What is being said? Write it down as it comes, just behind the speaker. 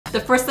The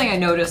first thing I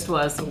noticed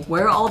was,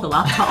 where are all the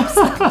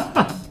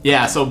laptops?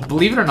 Yeah, so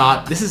believe it or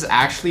not, this is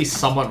actually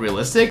somewhat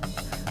realistic.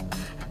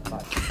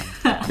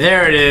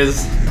 There it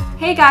is.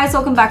 Hey guys,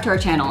 welcome back to our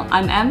channel.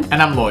 I'm Em.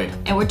 And I'm Lloyd.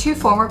 And we're two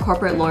former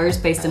corporate lawyers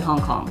based in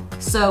Hong Kong.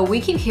 So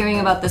we keep hearing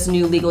about this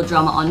new legal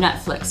drama on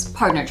Netflix,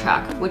 Partner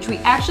Track, which we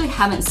actually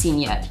haven't seen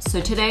yet. So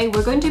today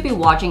we're going to be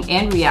watching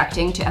and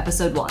reacting to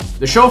episode 1.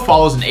 The show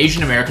follows an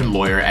Asian American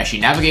lawyer as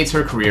she navigates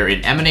her career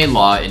in M&A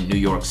law in New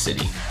York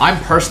City.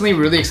 I'm personally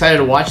really excited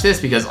to watch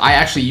this because I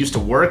actually used to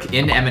work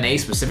in M&A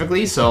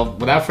specifically, so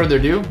without further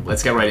ado,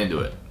 let's get right into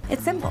it.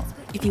 It's simple.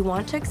 If you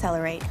want to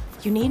accelerate,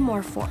 you need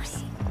more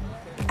force.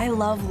 I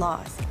love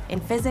laws, in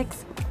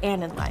physics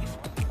and in life,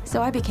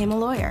 so I became a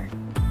lawyer.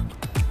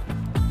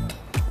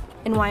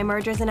 And why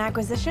mergers and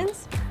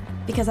acquisitions?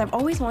 Because I've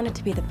always wanted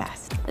to be the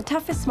best. The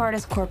toughest,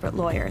 smartest corporate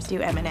lawyers do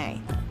M&A.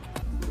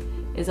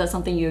 Is that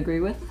something you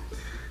agree with?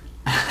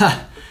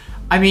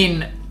 I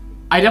mean,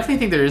 I definitely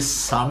think there is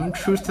some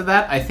truth to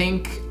that. I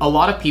think a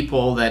lot of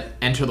people that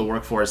enter the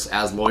workforce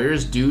as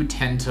lawyers do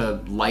tend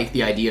to like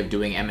the idea of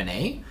doing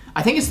M&A.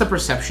 I think it's the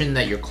perception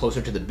that you're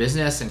closer to the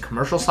business and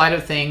commercial side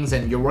of things,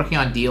 and you're working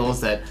on deals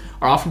that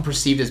are often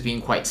perceived as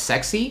being quite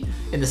sexy,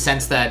 in the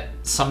sense that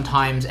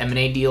sometimes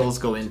M&A deals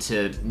go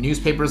into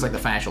newspapers like the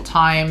Financial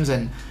Times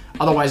and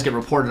otherwise get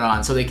reported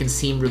on, so they can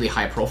seem really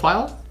high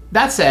profile.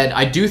 That said,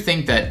 I do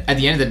think that at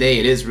the end of the day,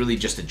 it is really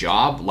just a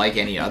job like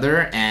any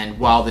other, and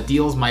while the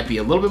deals might be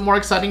a little bit more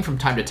exciting from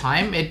time to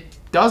time, it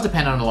does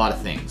depend on a lot of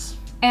things.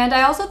 And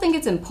I also think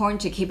it's important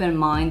to keep in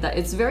mind that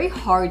it's very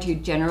hard to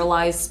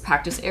generalize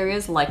practice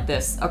areas like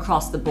this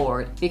across the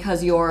board,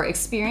 because your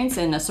experience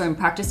in a certain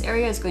practice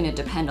area is going to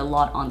depend a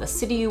lot on the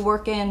city you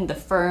work in, the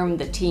firm,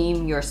 the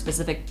team, your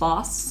specific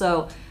boss.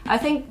 So I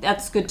think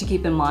that's good to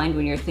keep in mind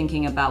when you're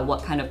thinking about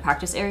what kind of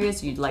practice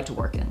areas you'd like to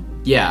work in.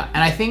 Yeah,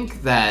 and I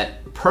think that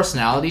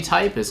personality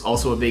type is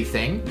also a big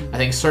thing. I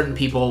think certain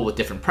people with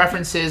different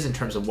preferences in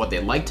terms of what they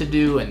like to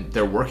do and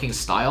their working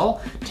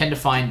style tend to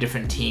find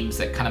different teams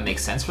that kind of make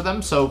sense for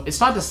them. So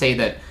it's not to say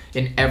that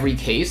in every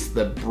case,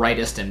 the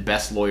brightest and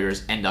best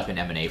lawyers end up in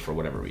M&A for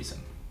whatever reason.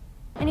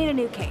 I need a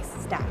new case,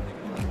 staff.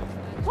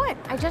 What?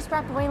 I just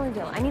wrapped the Whaling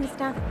deal. I need a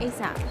staff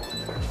ASAP.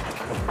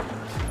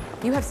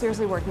 You have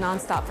seriously worked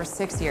nonstop for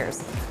 6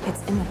 years.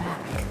 It's in the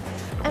bag.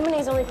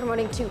 M&A's only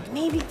promoting 2,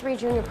 maybe 3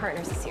 junior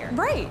partners this year.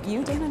 Right,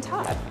 you, Dan, and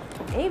Todd.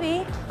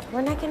 Maybe.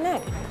 We're neck and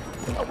neck.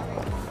 Look,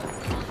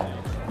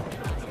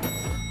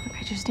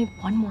 I just need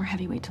one more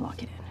heavyweight to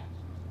lock it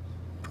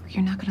in.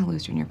 You're not gonna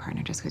lose junior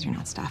partner just because you're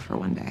not staff for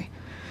one day.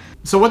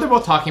 So what they're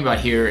both talking about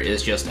here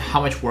is just how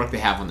much work they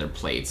have on their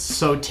plates.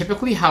 So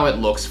typically how it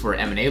looks for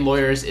M&A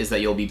lawyers is that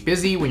you'll be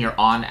busy when you're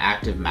on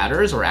active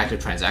matters or active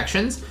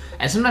transactions,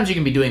 and sometimes you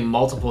can be doing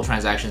multiple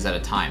transactions at a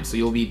time, so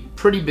you'll be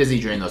pretty busy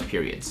during those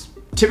periods.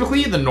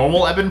 Typically, the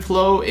normal ebb and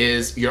flow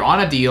is you're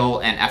on a deal,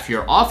 and after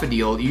you're off a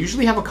deal, you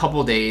usually have a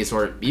couple days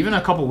or even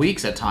a couple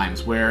weeks at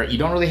times where you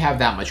don't really have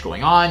that much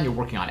going on, you're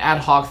working on ad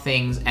hoc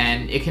things,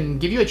 and it can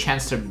give you a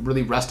chance to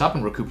really rest up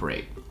and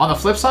recuperate. On the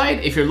flip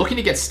side, if you're looking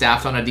to get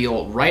staffed on a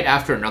deal right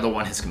after another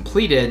one has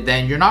completed,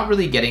 then you're not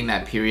really getting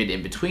that period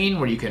in between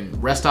where you can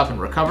rest up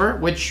and recover,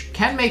 which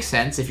can make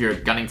sense if you're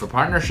gunning for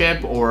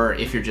partnership or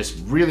if you're just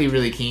really,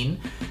 really keen.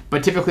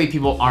 But typically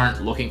people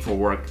aren't looking for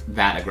work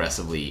that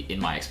aggressively in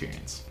my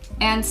experience.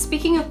 And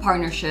speaking of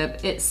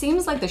partnership, it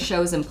seems like the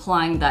show is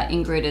implying that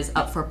Ingrid is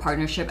up for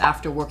partnership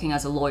after working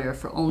as a lawyer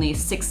for only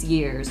 6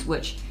 years,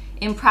 which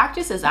in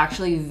practice is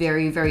actually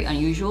very, very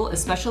unusual,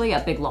 especially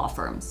at big law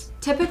firms.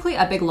 Typically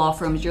at big law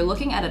firms, you're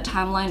looking at a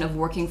timeline of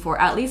working for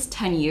at least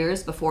 10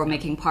 years before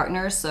making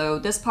partners, so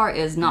this part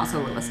is not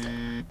so realistic.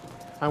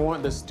 I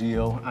want this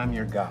deal. I'm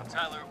your guy.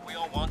 Tyler, we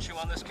all want you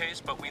on this case,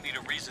 but we need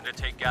a reason to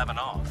take Gavin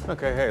off.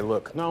 Okay, hey,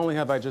 look, not only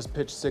have I just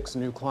pitched 6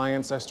 new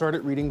clients, I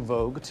started reading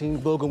Vogue, Teen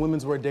Vogue and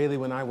Women's Wear daily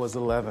when I was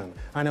 11.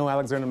 I know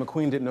Alexander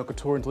McQueen didn't know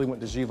couture until he went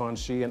to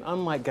Givenchy, and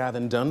unlike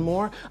Gavin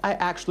Dunmore, I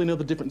actually know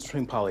the difference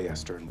between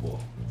polyester and wool.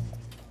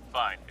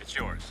 Fine, it's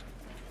yours.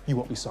 You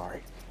won't be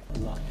sorry.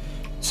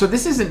 So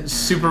this isn't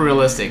super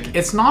realistic.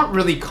 It's not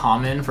really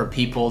common for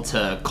people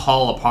to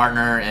call a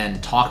partner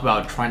and talk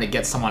about trying to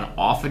get someone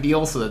off a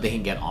deal so that they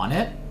can get on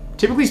it.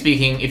 Typically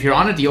speaking, if you're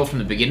on a deal from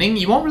the beginning,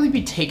 you won't really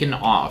be taken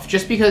off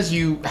just because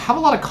you have a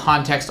lot of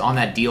context on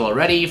that deal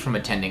already from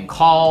attending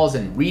calls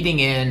and reading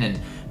in and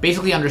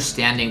basically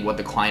understanding what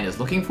the client is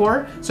looking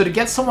for. So to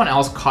get someone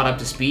else caught up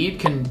to speed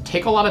can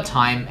take a lot of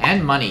time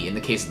and money in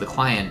the case of the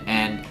client,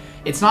 and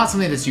it's not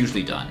something that's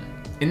usually done.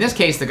 In this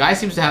case, the guy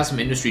seems to have some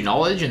industry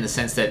knowledge in the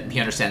sense that he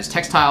understands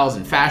textiles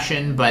and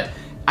fashion, but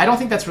I don't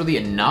think that's really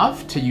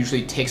enough to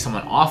usually take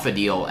someone off a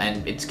deal,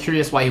 and it's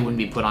curious why he wouldn't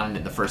be put on it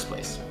in the first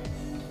place.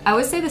 I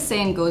would say the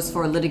same goes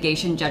for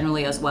litigation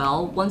generally as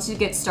well. Once you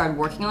get started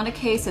working on a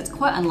case, it's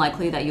quite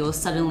unlikely that you'll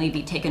suddenly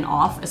be taken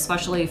off,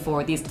 especially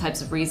for these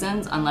types of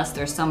reasons, unless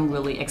there's some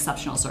really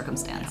exceptional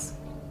circumstance.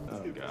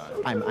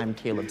 God. I'm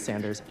Caleb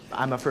Sanders.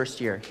 I'm a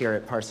first year here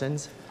at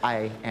Parsons.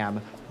 I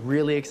am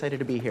really excited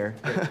to be here.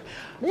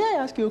 May I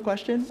ask you a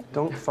question?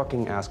 Don't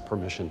fucking ask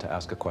permission to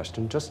ask a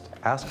question. Just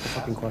ask the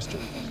fucking question.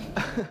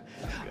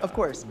 Of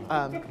course.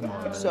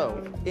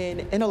 So, in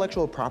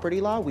intellectual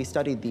property law, we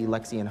studied the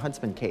Lexi and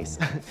Huntsman case.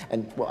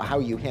 And well, how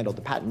you handled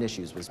the patent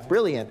issues was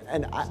brilliant.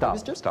 And I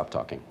was just... Stop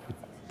talking.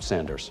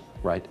 Sanders,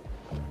 right?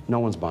 No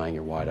one's buying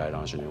your wide-eyed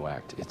ingenue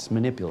act. It's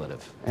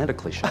manipulative and a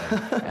cliche.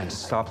 And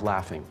stop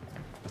laughing.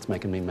 That's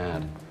making me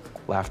mad.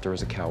 Laughter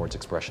is a coward's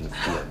expression of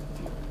fear.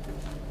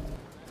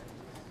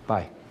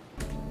 Bye.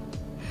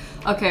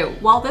 Okay,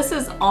 while this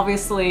is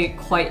obviously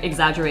quite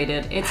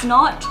exaggerated, it's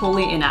not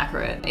totally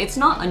inaccurate. It's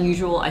not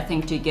unusual, I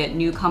think, to get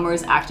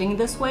newcomers acting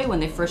this way when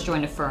they first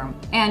join a firm.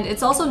 And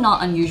it's also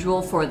not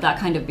unusual for that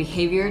kind of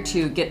behavior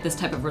to get this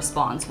type of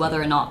response,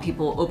 whether or not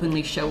people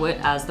openly show it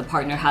as the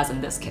partner has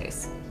in this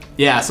case.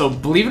 Yeah, so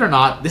believe it or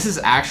not, this is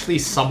actually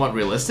somewhat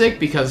realistic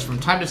because from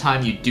time to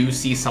time you do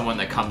see someone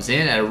that comes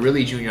in at a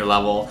really junior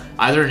level,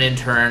 either an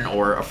intern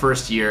or a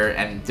first year,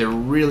 and they're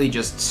really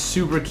just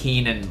super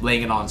keen and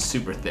laying it on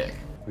super thick.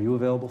 Are you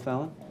available,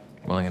 Fallon?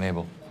 Willing and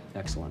able.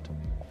 Excellent.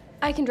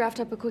 I can draft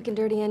up a quick and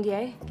dirty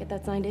NDA, get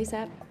that signed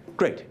ASAP.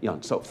 Great,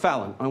 Jan. So,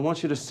 Fallon, I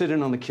want you to sit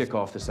in on the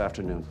kickoff this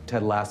afternoon.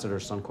 Ted Lassiter,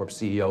 Suncorp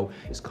CEO,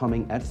 is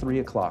coming at 3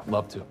 o'clock.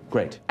 Love to.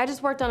 Great. I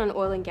just worked on an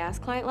oil and gas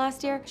client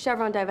last year.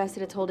 Chevron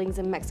divested its holdings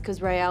in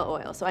Mexico's Real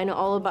Oil, so I know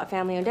all about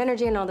family-owned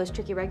energy and all those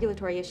tricky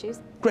regulatory issues.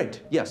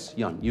 Great. Yes,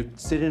 Jan, you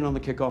sit in on the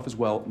kickoff as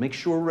well. Make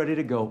sure we're ready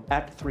to go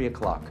at 3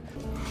 o'clock.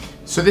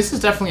 So this is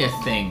definitely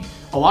a thing.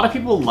 A lot of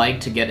people like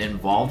to get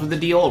involved with the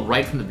deal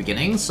right from the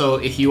beginning, so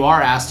if you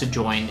are asked to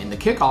join in the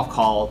kickoff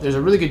call, there's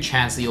a really good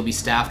chance that you'll be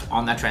staffed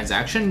on that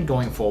transaction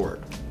going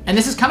forward. And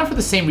this is kind of for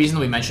the same reason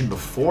that we mentioned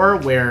before,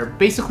 where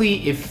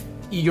basically if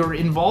you're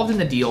involved in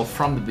the deal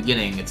from the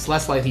beginning, it's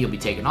less likely you'll be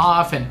taken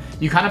off, and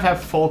you kind of have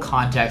full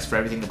context for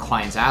everything the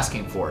client's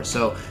asking for,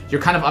 so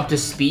you're kind of up to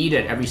speed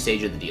at every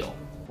stage of the deal.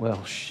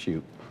 Well,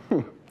 shoot.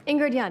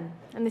 Ingrid Yun.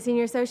 I'm the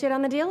senior associate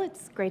on the deal.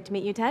 It's great to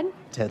meet you, Ted.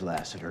 Ted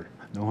Lassiter.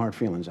 No hard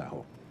feelings, I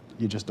hope.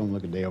 You just don't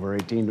look a day over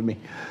 18 to me.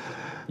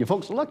 You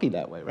folks are lucky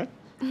that way, right?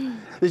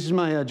 This is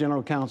my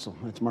general counsel.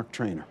 That's Mark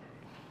Trainer.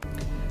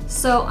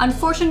 So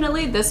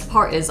unfortunately, this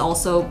part is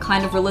also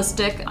kind of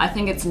realistic. I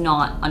think it's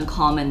not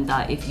uncommon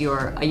that if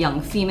you're a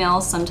young female,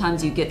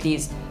 sometimes you get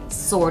these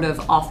sort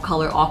of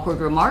off-color, awkward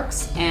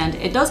remarks, and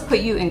it does put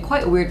you in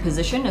quite a weird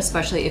position,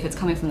 especially if it's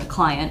coming from the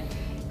client,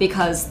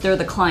 because they're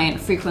the client.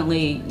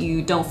 Frequently,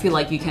 you don't feel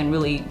like you can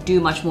really do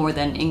much more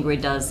than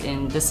Ingrid does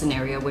in this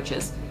scenario, which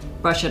is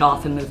brush it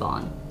off and move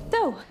on.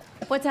 So,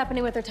 what's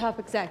happening with our top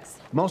execs?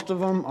 Most of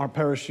them are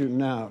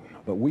parachuting out,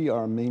 but we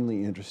are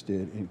mainly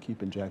interested in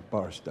keeping Jack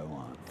Barstow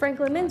on.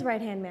 Franklin Min's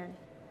right-hand man.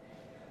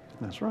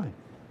 That's right.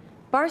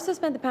 Barstow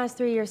spent the past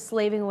 3 years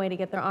slaving away to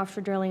get their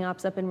offshore drilling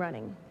ops up and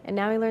running. And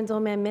now he learns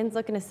old man Min's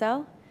looking to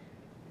sell?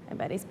 I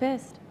bet he's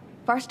pissed.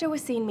 Barstow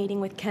was seen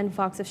meeting with Ken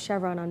Fox of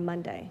Chevron on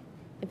Monday.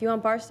 If you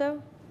want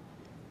Barstow,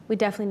 we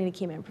definitely need a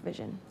key man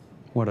provision.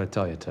 What'd I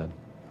tell you, Ted?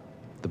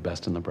 The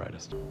best and the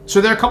brightest. So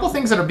there are a couple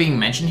things that are being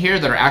mentioned here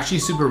that are actually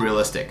super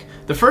realistic.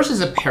 The first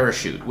is a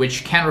parachute,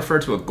 which can refer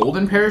to a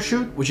golden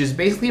parachute, which is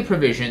basically a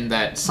provision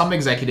that some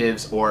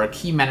executives or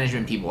key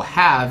management people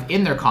have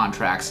in their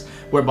contracts,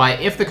 whereby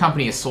if the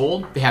company is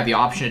sold, they have the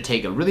option to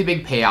take a really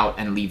big payout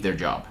and leave their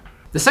job.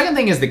 The second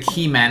thing is the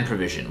key man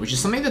provision, which is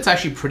something that's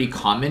actually pretty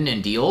common in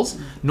deals.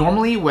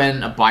 Normally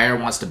when a buyer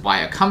wants to buy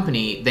a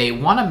company, they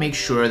want to make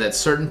sure that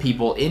certain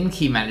people in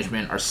key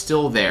management are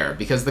still there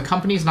because the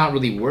company's not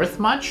really worth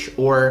much,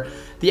 or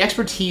the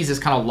expertise is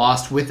kind of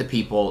lost with the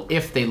people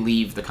if they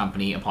leave the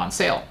company upon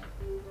sale.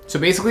 So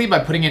basically by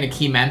putting in a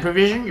key man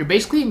provision, you're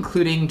basically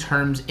including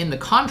terms in the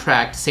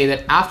contract to say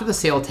that after the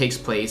sale takes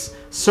place,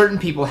 certain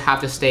people have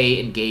to stay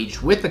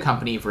engaged with the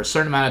company for a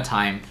certain amount of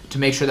time to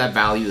make sure that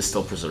value is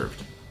still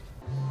preserved.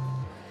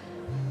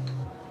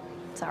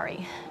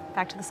 Sorry.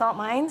 Back to the salt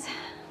mines.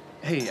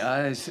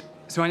 Hey,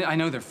 so I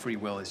know their free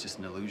will is just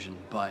an illusion,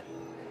 but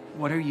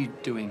what are you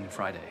doing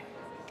Friday?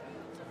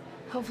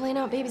 Hopefully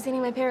not babysitting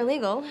my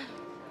paralegal.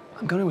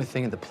 I'm going to a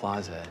thing at the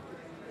plaza.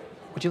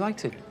 Would you like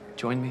to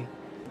join me?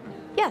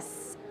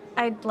 Yes,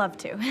 I'd love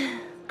to.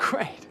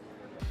 Great.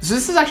 So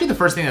this is actually the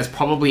first thing that's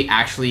probably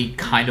actually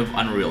kind of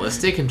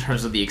unrealistic in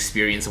terms of the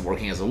experience of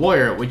working as a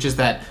lawyer, which is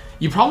that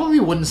you probably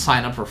wouldn't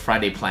sign up for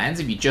Friday plans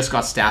if you just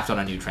got staffed on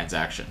a new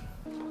transaction.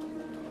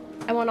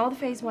 I want all the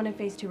Phase 1 and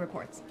Phase 2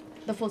 reports.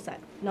 The full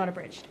set, not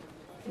abridged.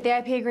 The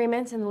IP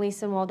agreements and the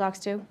lease and wall docs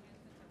too.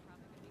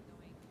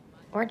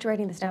 Aren't you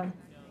writing this down?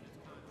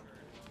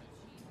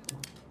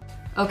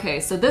 Okay,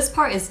 so this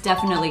part is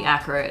definitely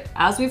accurate.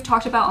 As we've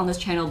talked about on this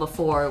channel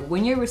before,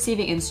 when you're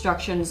receiving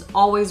instructions,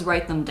 always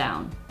write them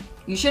down.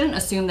 You shouldn't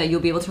assume that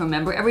you'll be able to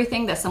remember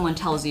everything that someone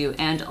tells you,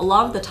 and a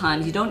lot of the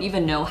times you don't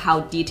even know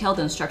how detailed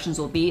the instructions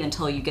will be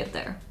until you get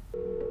there.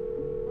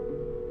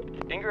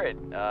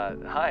 Ingrid,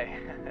 hi.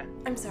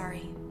 I'm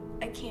sorry.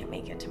 I can't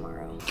make it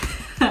tomorrow.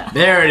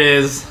 There it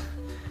is.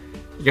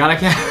 You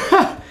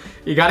gotta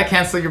You gotta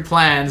cancel your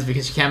plans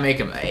because you can't make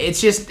them. It's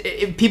just,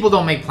 people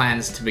don't make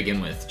plans to begin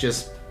with,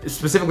 just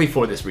specifically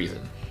for this reason.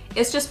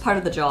 It's just part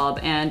of the job,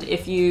 and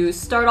if you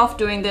start off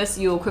doing this,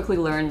 you'll quickly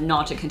learn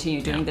not to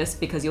continue doing this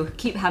because you'll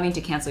keep having to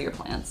cancel your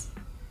plans.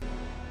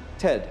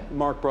 Ted,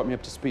 Mark brought me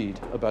up to speed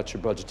about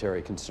your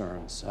budgetary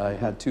concerns. I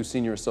had 2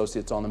 senior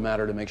associates on the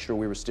matter to make sure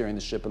we were steering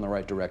the ship in the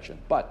right direction.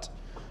 But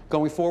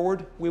going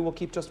forward, we will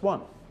keep just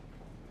one.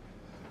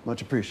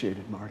 Much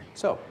appreciated, Marty.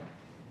 So,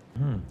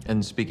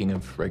 And speaking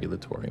of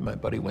regulatory, my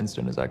buddy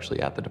Winston is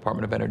actually at the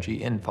Department of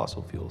Energy in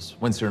fossil fuels.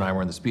 Winston and I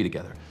were in the SPE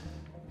together.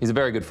 He's a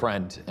very good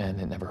friend, and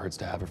it never hurts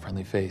to have a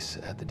friendly face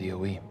at the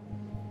DOE.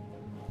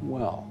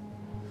 well,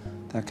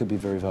 that could be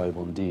very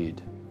valuable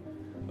indeed.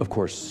 Of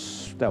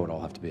course, that would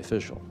all have to be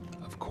official.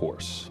 Of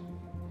course.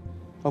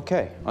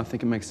 Okay, I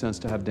think it makes sense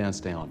to have Dan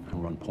stay on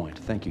and run point.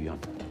 Thank you, Jan.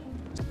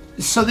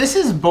 So this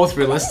is both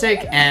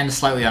realistic and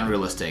slightly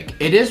unrealistic.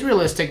 It is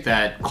realistic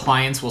that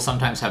clients will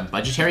sometimes have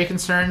budgetary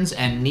concerns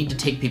and need to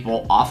take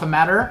people off a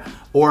matter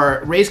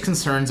or raise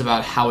concerns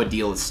about how a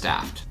deal is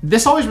staffed.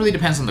 This always really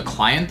depends on the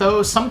client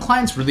though. Some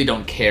clients really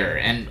don't care,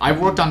 and I've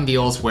worked on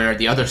deals where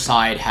the other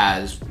side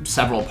has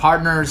several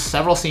partners,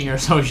 several senior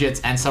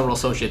associates, and several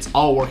associates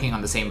all working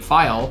on the same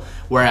file,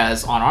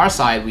 whereas on our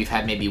side we've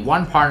had maybe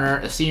one partner,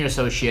 a senior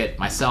associate,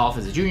 myself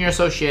as a junior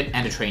associate,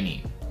 and a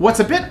trainee. What's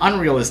a bit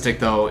unrealistic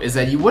though is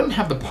that you wouldn't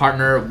have the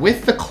partner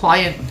with the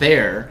client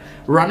there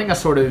running a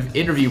sort of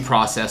interview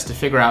process to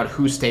figure out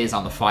who stays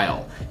on the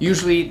file.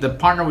 Usually the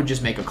partner would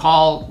just make a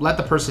call, let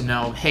the person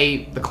know,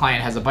 hey, the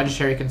client has a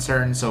budgetary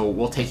concern, so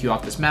we'll take you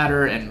off this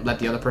matter, and let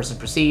the other person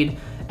proceed,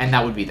 and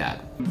that would be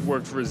that.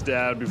 Worked for his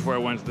dad before I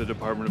went to the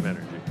Department of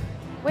Energy.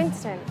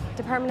 Winston,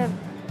 Department of...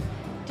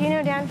 Do you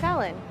know Dan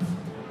Fallon?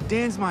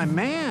 Dan's my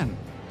man.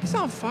 He's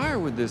on fire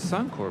with this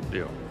Suncorp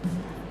deal.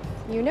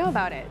 You know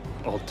about it.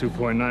 All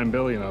 2.9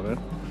 billion of it.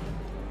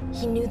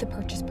 He knew the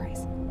purchase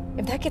price.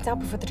 If that gets out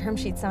before the term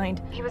sheet's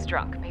signed... He was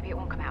drunk. Maybe it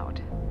won't come out.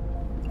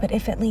 But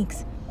if it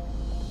leaks,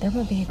 there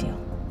won't be a deal.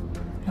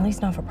 At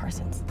least not for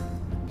Parsons.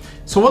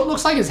 So what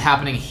looks like is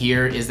happening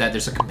here is that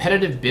there's a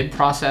competitive bid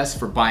process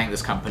for buying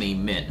this company,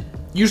 Min.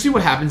 Usually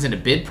what happens in a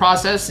bid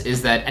process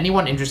is that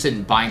anyone interested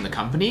in buying the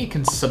company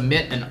can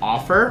submit an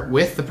offer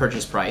with the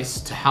purchase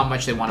price to how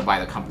much they want to buy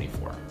the company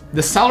for.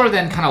 The seller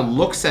then kind of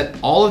looks at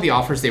all of the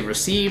offers they've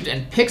received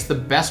and picks the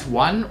best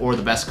one or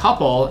the best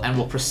couple and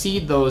will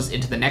proceed those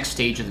into the next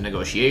stage of the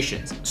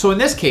negotiations. So in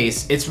this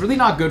case, it's really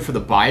not good for the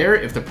buyer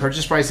if the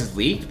purchase price is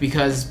leaked,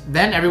 because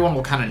then everyone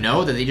will kind of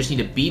know that they just need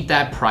to beat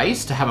that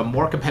price to have a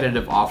more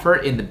competitive offer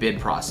in the bid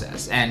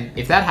process. And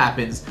if that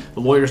happens,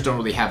 the lawyers don't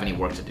really have any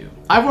work to do.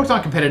 I've worked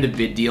on competitive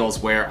bid deals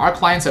where our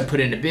clients have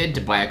put in a bid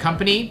to buy a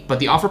company, but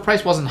the offer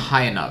price wasn't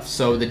high enough.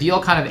 So the deal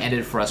kind of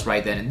ended for us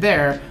right then and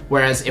there,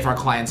 whereas if our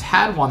clients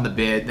had won the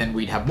bid, then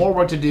we'd have more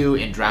work to do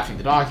in drafting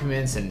the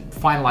documents and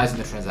finalizing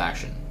the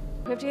transaction.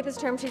 We have to get this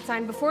term sheet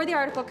signed before the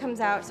article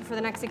comes out, so for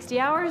the next 60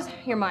 hours,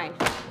 you're mine.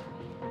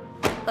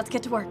 Let's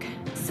get to work.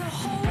 So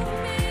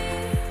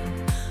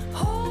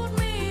hold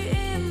me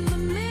in the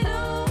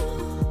middle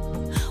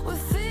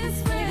with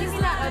this. Can you give me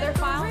that other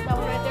file? That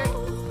one right there?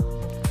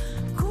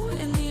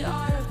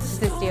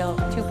 This deal,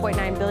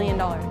 $2.9 billion.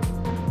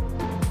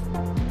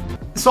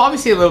 So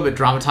obviously a little bit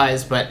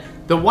dramatized, but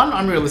the one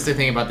unrealistic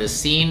thing about this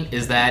scene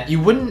is that you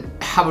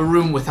wouldn't have a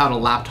room without a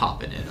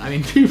laptop in it. I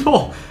mean,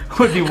 people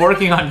would be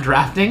working on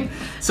drafting,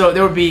 so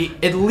there would be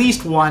at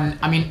least one.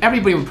 I mean,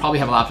 everybody would probably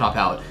have a laptop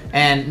out,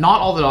 and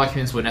not all the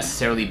documents would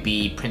necessarily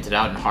be printed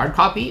out in hard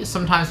copy.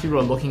 Sometimes people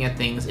are looking at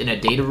things in a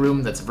data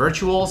room that's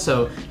virtual,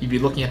 so you'd be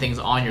looking at things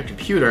on your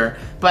computer.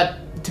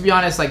 But to be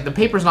honest, like, the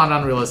paper's not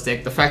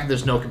unrealistic. The fact that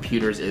there's no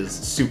computers is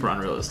super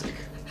unrealistic.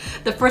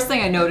 The first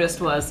thing I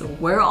noticed was,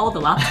 where are all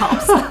the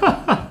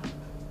laptops?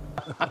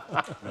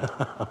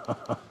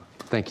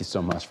 Thank you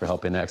so much for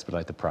helping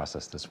expedite the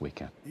process this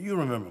weekend. You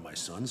remember my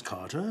sons,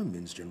 Carter,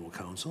 Min's general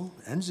counsel,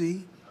 and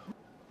Z.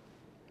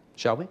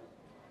 Shall we?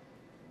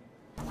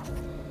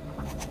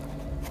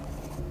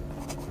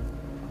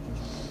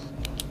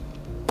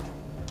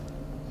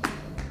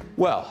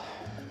 Well,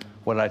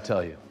 what did I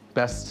tell you?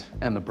 Best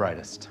and the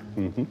brightest.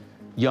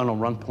 Jan will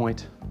run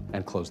point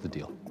and close the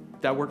deal.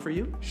 That work for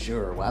you?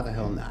 Sure, why the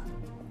hell not?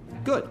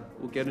 Good.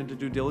 We'll get into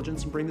due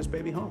diligence and bring this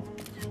baby home.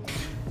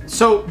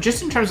 So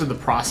just in terms of the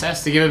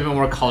process, to give a bit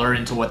more color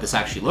into what this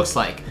actually looks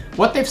like,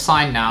 what they've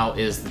signed now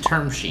is the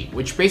term sheet,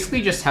 which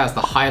basically just has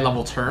the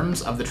high-level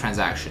terms of the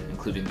transaction,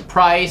 including the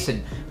price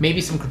and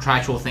maybe some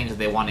contractual things that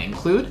they want to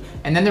include,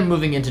 and then they're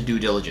moving into due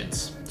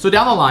diligence. So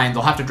down the line,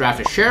 they'll have to draft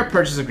a share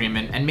purchase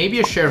agreement and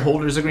maybe a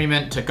shareholders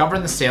agreement to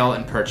govern the sale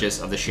and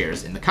purchase of the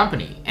shares in the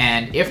company.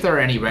 And if there are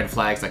any red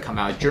flags that come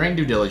out during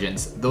due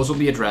diligence, those will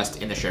be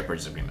addressed in the share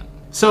purchase agreement.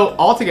 So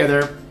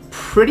altogether,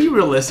 pretty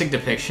realistic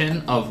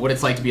depiction of what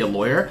it's like to be a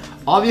lawyer.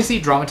 Obviously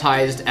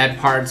dramatized at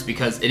parts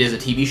because it is a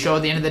TV show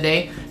at the end of the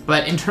day,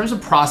 but in terms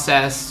of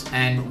process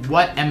and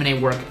what M&A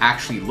work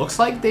actually looks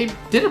like, they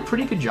did a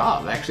pretty good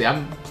job, actually.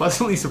 I'm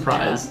pleasantly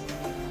surprised. Yeah.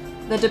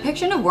 The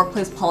depiction of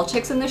workplace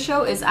politics in this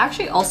show is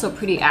actually also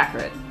pretty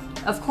accurate.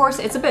 Of course,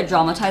 it's a bit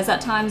dramatized at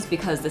times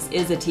because this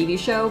is a TV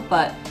show,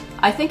 but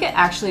I think it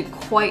actually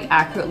quite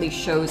accurately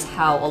shows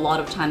how a lot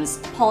of times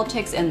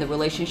politics and the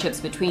relationships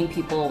between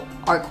people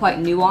are quite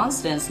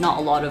nuanced, and it's not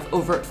a lot of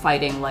overt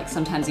fighting like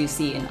sometimes you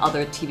see in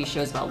other TV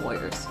shows about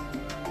lawyers.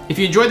 If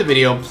you enjoyed the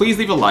video, please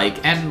leave a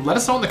like and let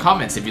us know in the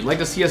comments if you'd like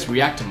to see us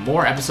react to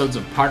more episodes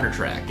of Partner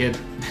Track. It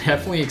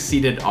definitely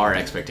exceeded our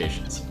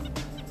expectations.